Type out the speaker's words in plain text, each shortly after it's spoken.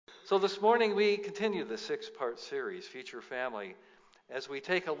So this morning we continue the six-part series, Future Family, as we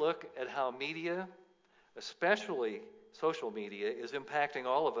take a look at how media, especially social media, is impacting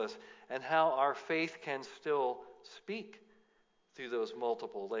all of us and how our faith can still speak through those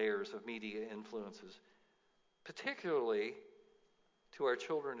multiple layers of media influences, particularly to our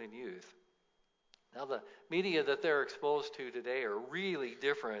children and youth. Now, the media that they're exposed to today are really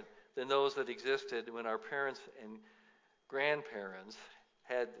different than those that existed when our parents and grandparents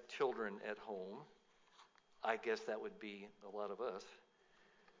had children at home. I guess that would be a lot of us.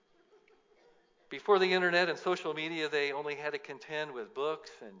 Before the internet and social media, they only had to contend with books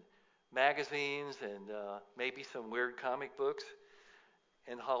and magazines and maybe some weird comic books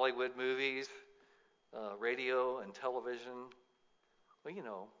and Hollywood movies, radio and television. Well, you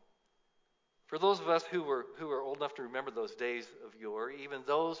know, for those of us who are old enough to remember those days of yore, even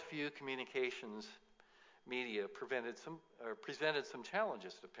those few communications media presented some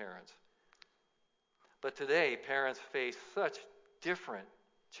challenges to parents. But today, parents face such different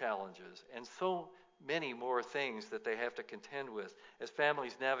challenges and so many more things that they have to contend with as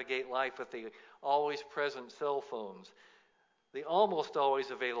families navigate life with the always present cell phones, the almost always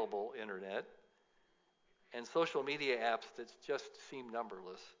available internet, and social media apps that just seem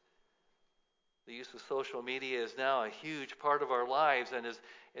numberless. The use of social media is now a huge part of our lives, and as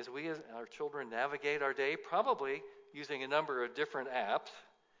our children navigate our day, probably using a number of different apps.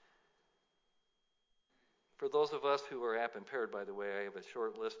 For those of us who are app impaired, by the way, I have a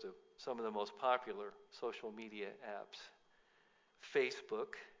short list of some of the most popular social media apps: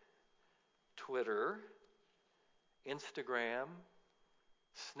 Facebook, Twitter, Instagram,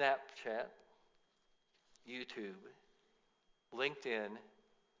 Snapchat, YouTube, LinkedIn,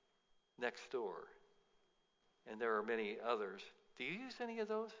 Nextdoor, and there are many others. Do you use any of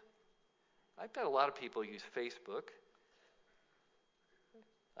those? I bet a lot of people use Facebook.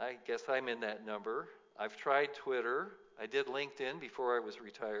 I guess I'm in that number. I've tried Twitter. I did LinkedIn before I was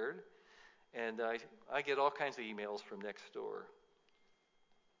retired, and I get all kinds of emails from Nextdoor.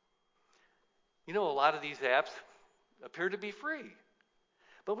 You know, a lot of these apps appear to be free,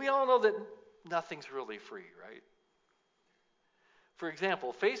 but we all know that nothing's really free, right? For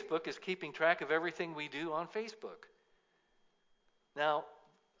example, Facebook is keeping track of everything we do on Facebook. Now,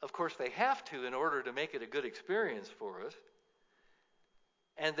 of course, they have to in order to make it a good experience for us.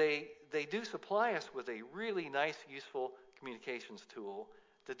 And they do supply us with a really nice, useful communications tool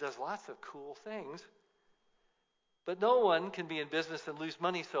that does lots of cool things. But no one can be in business and lose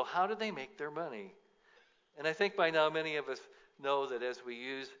money, so how do they make their money? And I think by now many of us know that as we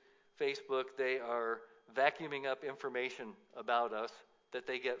use Facebook, they are vacuuming up information about us that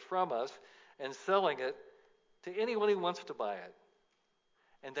they get from us and selling it to anyone who wants to buy it.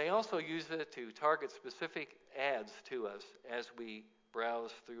 And they also use it to target specific ads to us as we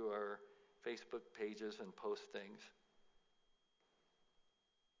browse through our Facebook pages and post things.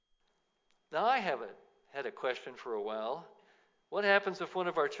 Now, I haven't had a question for a while. What happens if one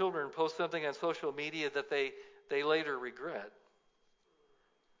of our children posts something on social media that they later regret?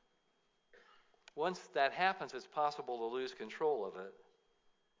 Once that happens, it's possible to lose control of it.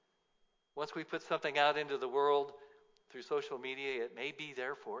 Once we put something out into the world through social media, it may be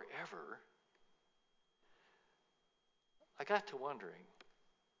there forever. I got to wondering,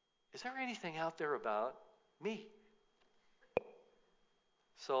 is there anything out there about me?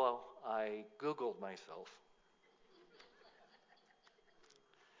 So I Googled myself.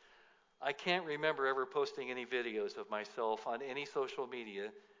 I can't remember ever posting any videos of myself on any social media,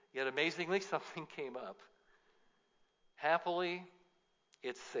 yet amazingly something came up. Happily,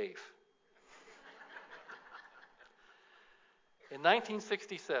 it's safe. In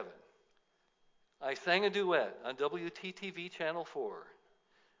 1967, I sang a duet on WTTV Channel 4,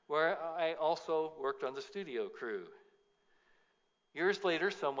 where I also worked on the studio crew. Years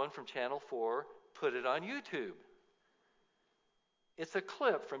later, someone from Channel 4 put it on YouTube. It's a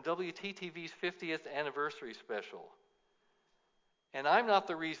clip from WTTV's 50th anniversary special. And I'm not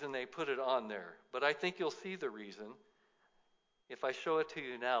the reason they put it on there, but I think you'll see the reason if I show it to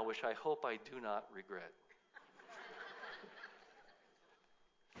you now, which I hope I do not regret.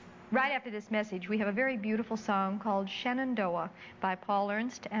 Right after this message, we have a very beautiful song called Shenandoah by Paul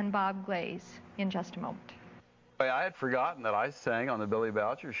Ernst and Bob Glaze in just a moment. I had forgotten that I sang on the Billy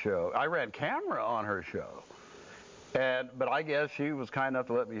Boucher show. I ran camera on her show. But I guess she was kind enough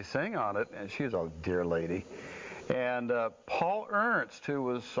to let me sing on it, and she's a dear lady. And Paul Ernst, who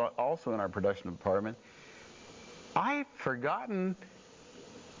was also in our production department, I had forgotten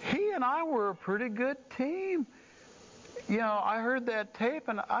he and I were a pretty good team. You know, I heard that tape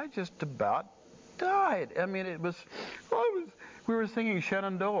and I just about died. I mean, we We were singing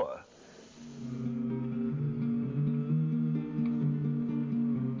Shenandoah.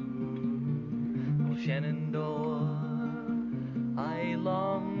 Oh, Shenandoah, I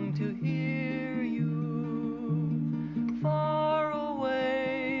long to hear you far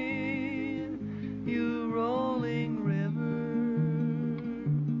away, you rolling river.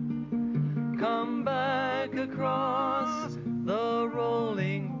 Come back across the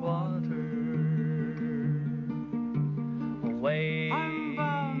rolling water. Away, I'm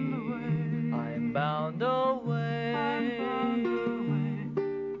bound away,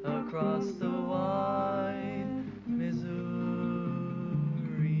 across the wide Missouri.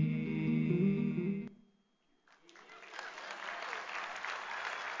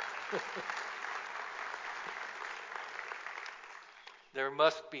 There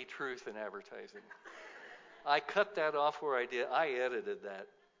must be truth in advertising. I cut that off where I did. I edited that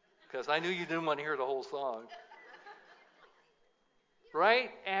because I knew you didn't want to hear the whole song.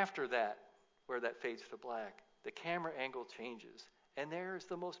 Right after that, where that fades to black, the camera angle changes, and there's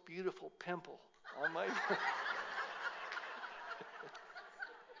the most beautiful pimple on my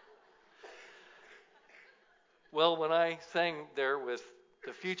Well, when I sang there with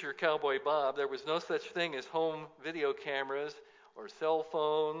the future Cowboy Bob, there was no such thing as home video cameras or cell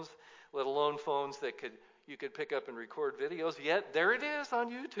phones, let alone phones that you could pick up and record videos. Yet there it is on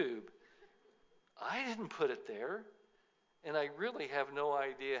YouTube. I didn't put it there, and I really have no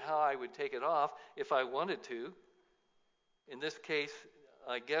idea how I would take it off if I wanted to. In this case,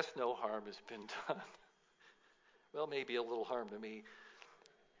 I guess no harm has been done. Well, maybe a little harm to me.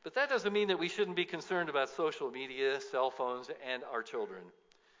 But that doesn't mean that we shouldn't be concerned about social media, cell phones, and our children.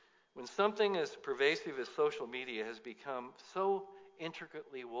 When something as pervasive as social media has become so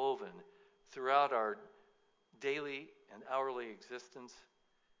intricately woven throughout our daily and hourly existence,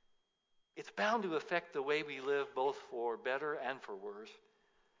 it's bound to affect the way we live, both for better and for worse.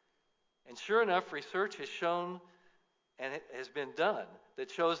 And sure enough, research has shown, and it has been done, that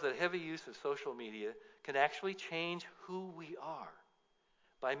shows that heavy use of social media can actually change who we are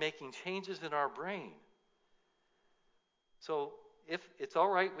by making changes in our brain. So if it's all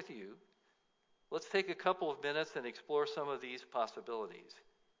right with you, let's take a couple of minutes and explore some of these possibilities.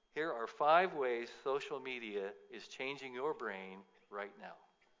 Here are 5 ways social media is changing your brain right now.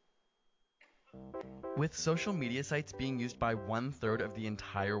 With social media sites being used by 1/3 of the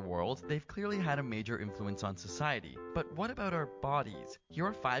entire world, they've clearly had a major influence on society. But what about our bodies? Here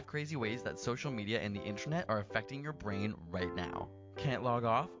are 5 crazy ways that social media and the internet are affecting your brain right now. Can't log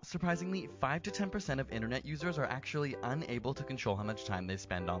off? Surprisingly, 5 to 10% of internet users are actually unable to control how much time they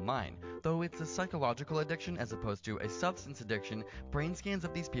spend online. Though it's a psychological addiction as opposed to a substance addiction, brain scans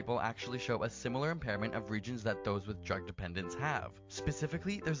of these people actually show a similar impairment of regions that those with drug dependence have.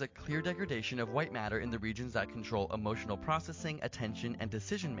 Specifically, there's a clear degradation of white matter in the regions that control emotional processing, attention, and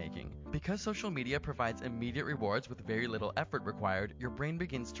decision making. Because social media provides immediate rewards with very little effort required, your brain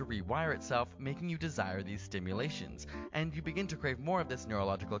begins to rewire itself, making you desire these stimulations, and you begin to crave more of this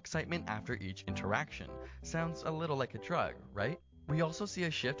neurological excitement after each interaction. Sounds a little like a drug, right? We also see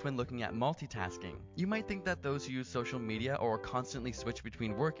a shift when looking at multitasking. You might think that those who use social media or constantly switch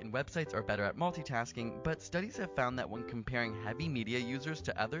between work and websites are better at multitasking, but studies have found that when comparing heavy media users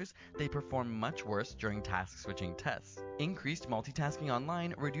to others, they perform much worse during task switching tests. Increased multitasking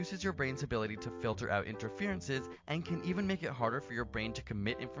online reduces your brain's ability to filter out interferences and can even make it harder for your brain to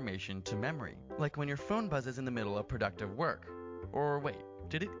commit information to memory. Like when your phone buzzes in the middle of productive work. Or wait,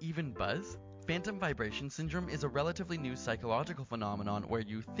 did it even buzz? Phantom vibration syndrome is a relatively new psychological phenomenon where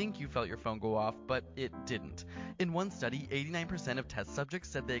you think you felt your phone go off, but it didn't. In one study, 89% of test subjects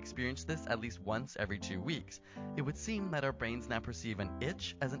said they experienced this at least once every 2 weeks. It would seem that our brains now perceive an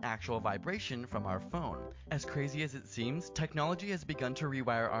itch as an actual vibration from our phone. As crazy as it seems, technology has begun to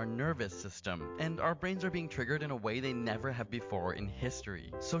rewire our nervous system, and our brains are being triggered in a way they never have before in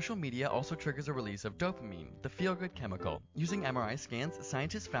history. Social media also triggers a release of dopamine, the feel-good chemical. Using MRI scans,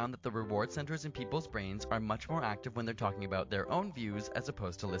 scientists found that the reward centers in people's brains are much more active when they're talking about their own views as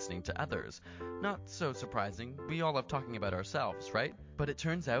opposed to listening to others. Not so surprising, we all love talking about ourselves, right? But it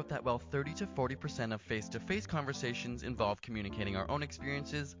turns out that while 30 to 40% of face-to-face conversations involve communicating our own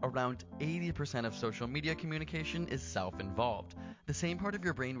experiences, around 80% of social media communication is self-involved. The same part of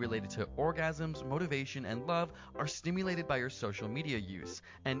your brain related to orgasms, motivation, and love are stimulated by your social media use,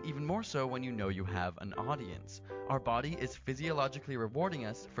 and even more so when you know you have an audience. Our body is physiologically rewarding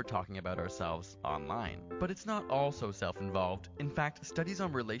us for talking about ourselves online. But it's not all so self-involved. In fact, studies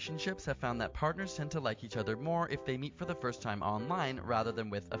on relationships have found that partners tend to like each other more if they meet for the first time online rather than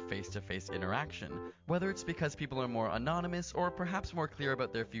with a face-to-face interaction. Whether it's because people are more anonymous or perhaps more clear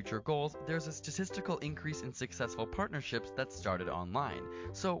about their future goals, there's a statistical increase in successful partnerships that started online.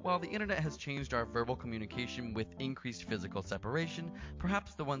 So while the internet has changed our verbal communication with increased physical separation,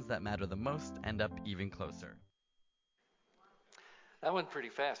 perhaps the ones that matter the most end up even closer. That went pretty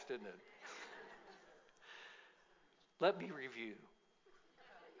fast, didn't it? Let me review.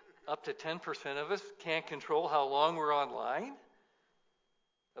 Up to 10% of us can't control how long we're online.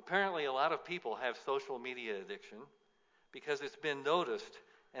 Apparently, a lot of people have social media addiction because it's been noticed.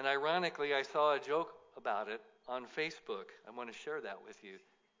 And ironically, I saw a joke about it on Facebook. I want to share that with you.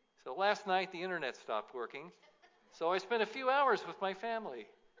 So last night, the internet stopped working. So I spent a few hours with my family.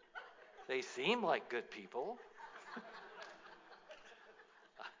 They seem like good people.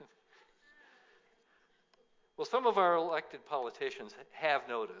 Well, some of our elected politicians have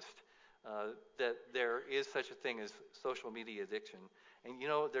noticed that there is such a thing as social media addiction. And you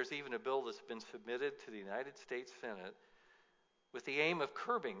know, there's even a bill that's been submitted to the United States Senate with the aim of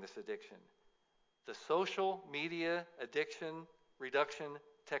curbing this addiction. The Social Media Addiction Reduction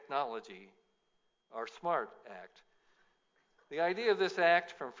Technology, our SMART Act. The idea of this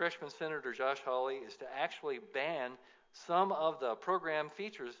act from freshman Senator Josh Hawley is to actually ban some of the program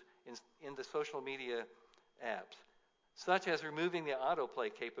features in the social media apps, such as removing the autoplay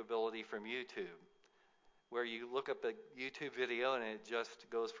capability from YouTube, where you look up a YouTube video and it just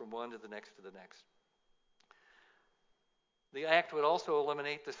goes from one to the next to the next. The act would also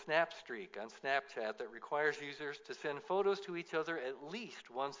eliminate the snap streak on Snapchat that requires users to send photos to each other at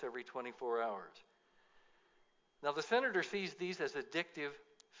least once every 24 hours. Now, the senator sees these as addictive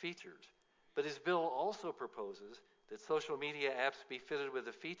features, but his bill also proposes that social media apps be fitted with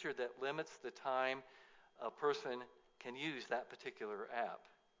a feature that limits the time a person can use that particular app.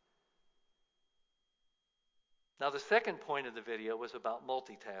 Now, the second point of the video was about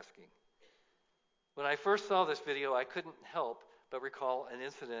multitasking. When I first saw this video, I couldn't help but recall an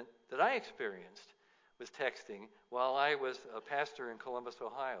incident that I experienced with texting while I was a pastor in Columbus,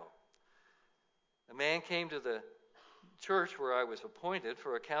 Ohio. A man came to the church where I was appointed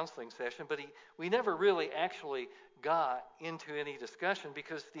for a counseling session, but we never really actually got into any discussion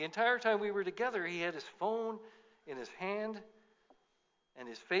because the entire time we were together, he had his phone in his hand and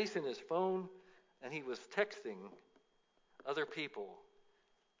his face in his phone, and he was texting other people.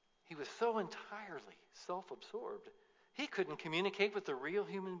 He was so entirely self-absorbed, he couldn't communicate with the real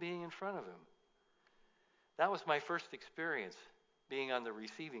human being in front of him. That was my first experience being on the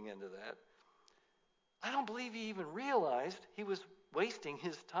receiving end of that. I don't believe he even realized he was wasting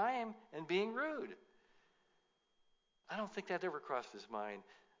his time and being rude. I don't think that ever crossed his mind.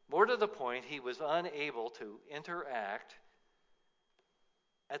 More to the point, he was unable to interact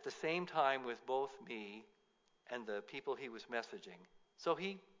at the same time with both me and the people he was messaging. So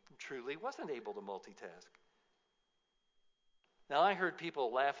he truly wasn't able to multitask. Now, I heard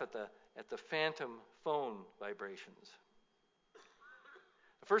people laugh at the phantom phone vibrations.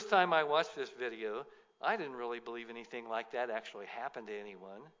 The first time I watched this video, I didn't really believe anything like that actually happened to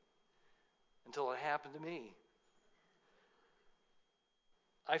anyone until it happened to me.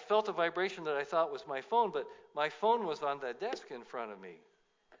 I felt a vibration that I thought was my phone, but my phone was on the desk in front of me.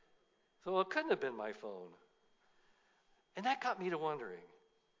 So it couldn't have been my phone. And that got me to wondering,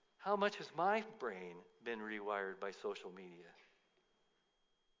 how much has my brain been rewired by social media?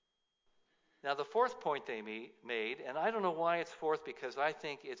 Now, the fourth point they made, and I don't know why it's fourth because I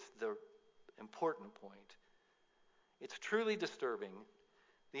think it's the important point. It's truly disturbing.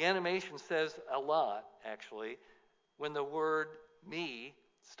 The animation says a lot, actually, when the word me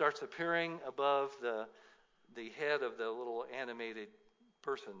starts appearing above the head of the little animated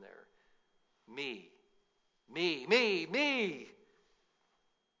person there. Me. Me, me, me.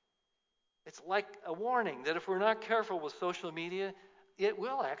 It's like a warning that if we're not careful with social media, it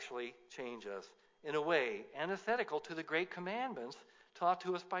will actually change us in a way antithetical to the great commandments taught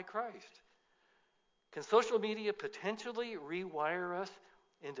to us by Christ. Can social media potentially rewire us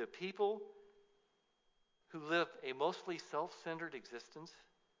into people who live a mostly self-centered existence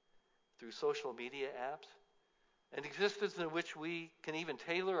through social media apps? An existence in which we can even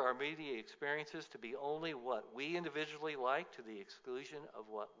tailor our media experiences to be only what we individually like to the exclusion of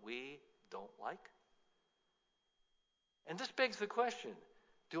what we don't like? And this begs the question,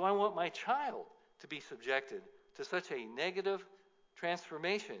 do I want my child to be subjected to such a negative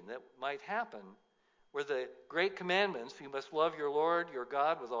transformation that might happen where the great commandments, you must love your Lord, your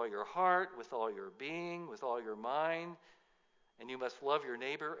God, with all your heart, with all your being, with all your mind, and you must love your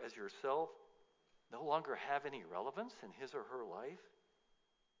neighbor as yourself, no longer have any relevance in his or her life?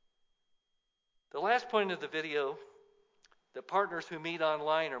 The last point of the video that partners who meet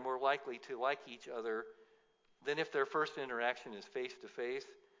online are more likely to like each other than if their first interaction is face-to-face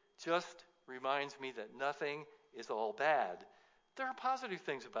just reminds me that nothing is all bad. There are positive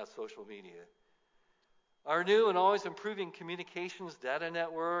things about social media. Our new and always improving communications data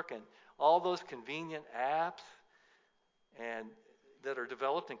network and all those convenient apps and that are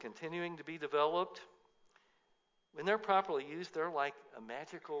developed and continuing to be developed, when they're properly used, they're like a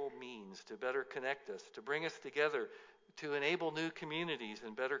magical means to better connect us, to bring us together, to enable new communities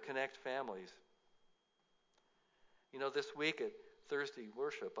and better connect families. You know, this week at Thursday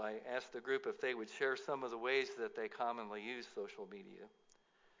worship, I asked the group if they would share some of the ways that they commonly use social media.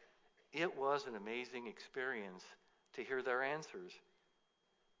 It was an amazing experience to hear their answers.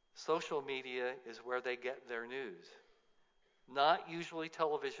 Social media is where they get their news, not usually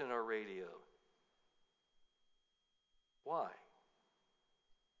television or radio. Why?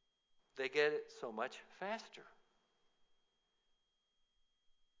 They get it so much faster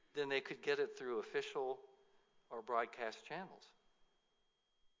than they could get it through official or broadcast channels.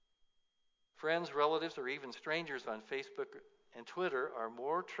 Friends, relatives, or even strangers on Facebook and Twitter are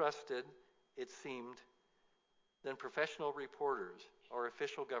more trusted, it seemed, than professional reporters or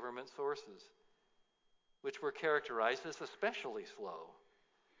official government sources, which were characterized as especially slow.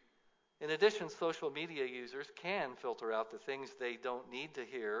 In addition, social media users can filter out the things they don't need to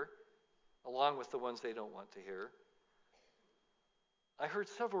hear, along with the ones they don't want to hear. I heard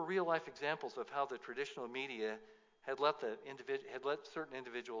several real-life examples of how the traditional media had let certain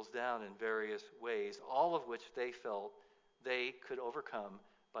individuals down in various ways, all of which they felt they could overcome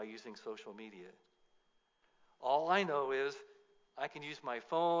by using social media. All I know is I can use my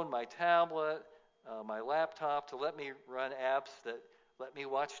phone, my tablet, my laptop to let me run apps that let me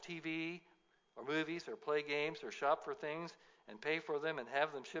watch TV or movies or play games or shop for things and pay for them and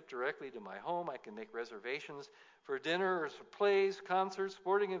have them shipped directly to my home. I can make reservations for dinner or plays, concerts,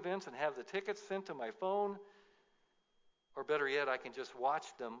 sporting events, and have the tickets sent to my phone. Or better yet, I can just watch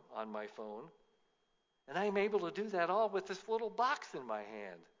them on my phone. And I'm able to do that all with this little box in my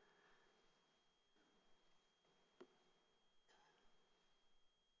hand.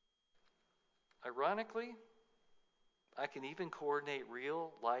 Ironically, I can even coordinate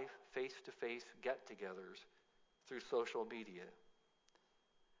real-life, face-to-face get-togethers through social media.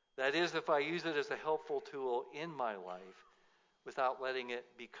 That is, if I use it as a helpful tool in my life without letting it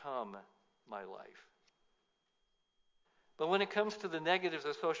become my life. But when it comes to the negatives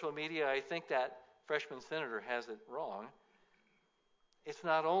of social media, I think that freshman senator has it wrong. It's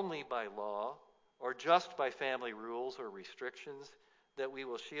not only by law or just by family rules or restrictions that we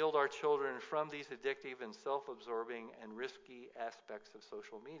will shield our children from these addictive and self-absorbing and risky aspects of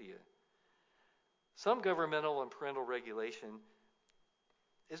social media. Some governmental and parental regulation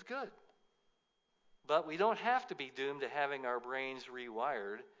is good, but we don't have to be doomed to having our brains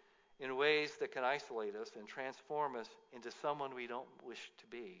rewired in ways that can isolate us and transform us into someone we don't wish to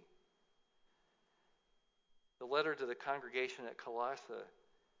be. The letter to the congregation at Colossae,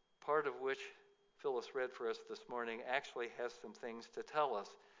 part of which Phyllis read for us this morning, actually has some things to tell us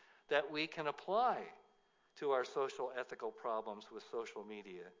that we can apply to our social ethical problems with social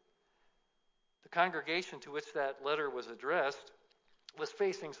media. The congregation to which that letter was addressed was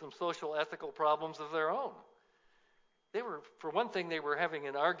facing some social ethical problems of their own. For one thing, they were having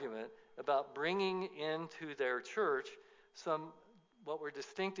an argument about bringing into their church some what were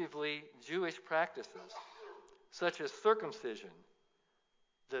distinctively Jewish practices, such as circumcision,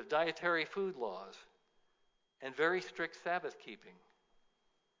 the dietary food laws, and very strict Sabbath keeping.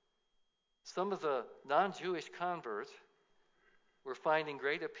 Some of the non-Jewish converts were finding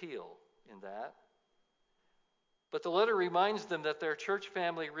great appeal in that. But the letter reminds them that their church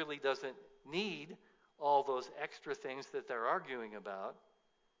family really doesn't need all those extra things that they're arguing about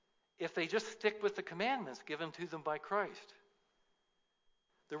if they just stick with the commandments given to them by Christ.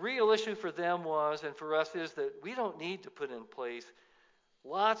 The real issue for them was, and for us, is that we don't need to put in place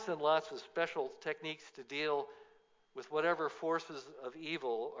lots and lots of special techniques to deal with whatever forces of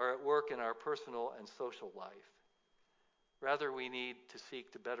evil are at work in our personal and social life. Rather, we need to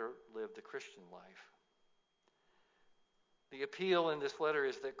seek to better live the Christian life. The appeal in this letter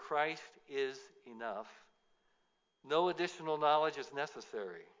is that Christ is enough. No additional knowledge is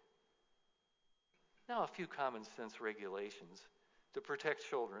necessary. Now, a few common sense regulations to protect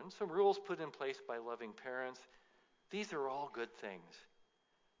children, some rules put in place by loving parents. These are all good things.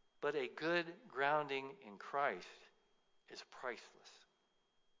 But a good grounding in Christ is priceless.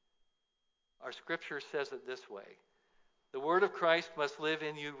 Our scripture says it this way: the word of Christ must live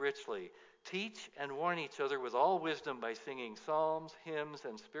in you richly. Teach and warn each other with all wisdom by singing psalms, hymns,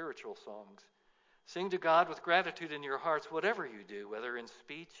 and spiritual songs, Sing to God with gratitude in your hearts, whatever you do, whether in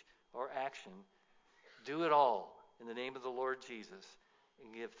speech or action. Do it all in the name of the Lord Jesus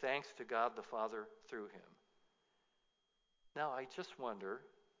and give thanks to God the Father through him. Now, I just wonder,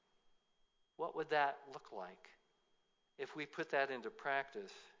 what would that look like if we put that into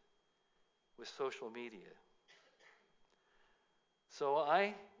practice with social media? So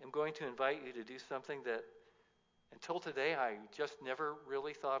I am going to invite you to do something that until today I just never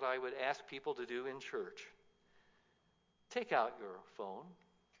really thought I would ask people to do in church. Take out your phone.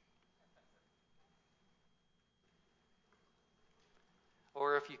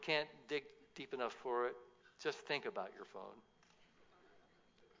 Or if you can't dig deep enough for it, just think about your phone.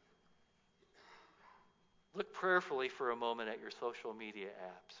 Look prayerfully for a moment at your social media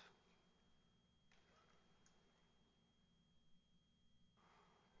apps.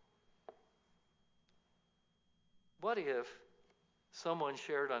 What if someone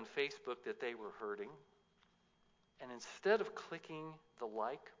shared on Facebook that they were hurting, and instead of clicking the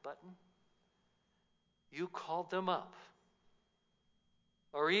like button, you called them up?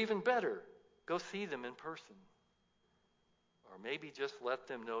 Or even better, go see them in person. Or maybe just let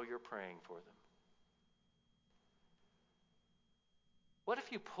them know you're praying for them. What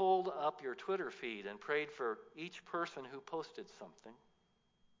if you pulled up your Twitter feed and prayed for each person who posted something?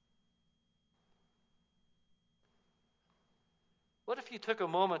 What if you took a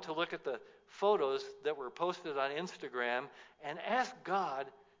moment to look at the photos that were posted on Instagram and asked God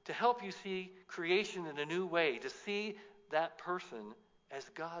to help you see creation in a new way, to see that person as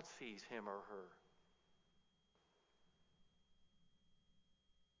God sees him or her?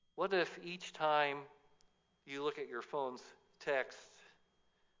 What if each time you look at your phone's texts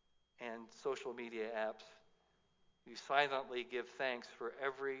and social media apps, you silently give thanks for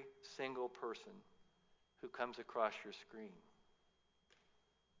every single person who comes across your screen?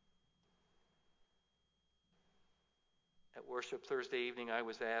 At worship Thursday evening, I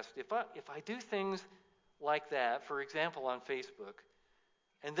was asked, if I do things like that, for example on Facebook,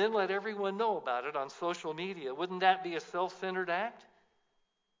 and then let everyone know about it on social media, wouldn't that be a self-centered act?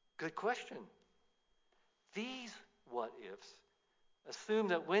 Good question. These what-ifs assume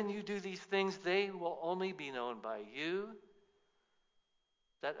that when you do these things, they will only be known by you,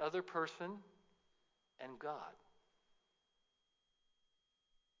 that other person, and God.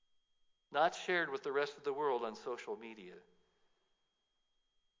 Not shared with the rest of the world on social media.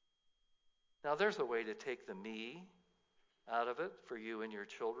 Now, there's a way to take the me out of it for you and your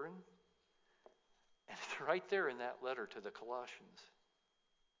children. And it's right there in that letter to the Colossians.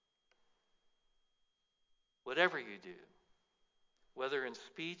 Whatever you do, whether in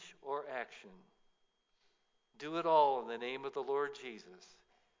speech or action, do it all in the name of the Lord Jesus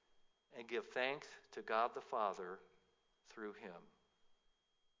and give thanks to God the Father through him.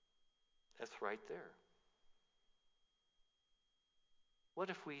 That's right there.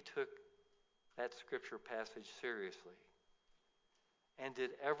 What if we took that scripture passage seriously and did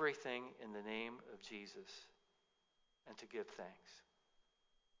everything in the name of Jesus and to give thanks?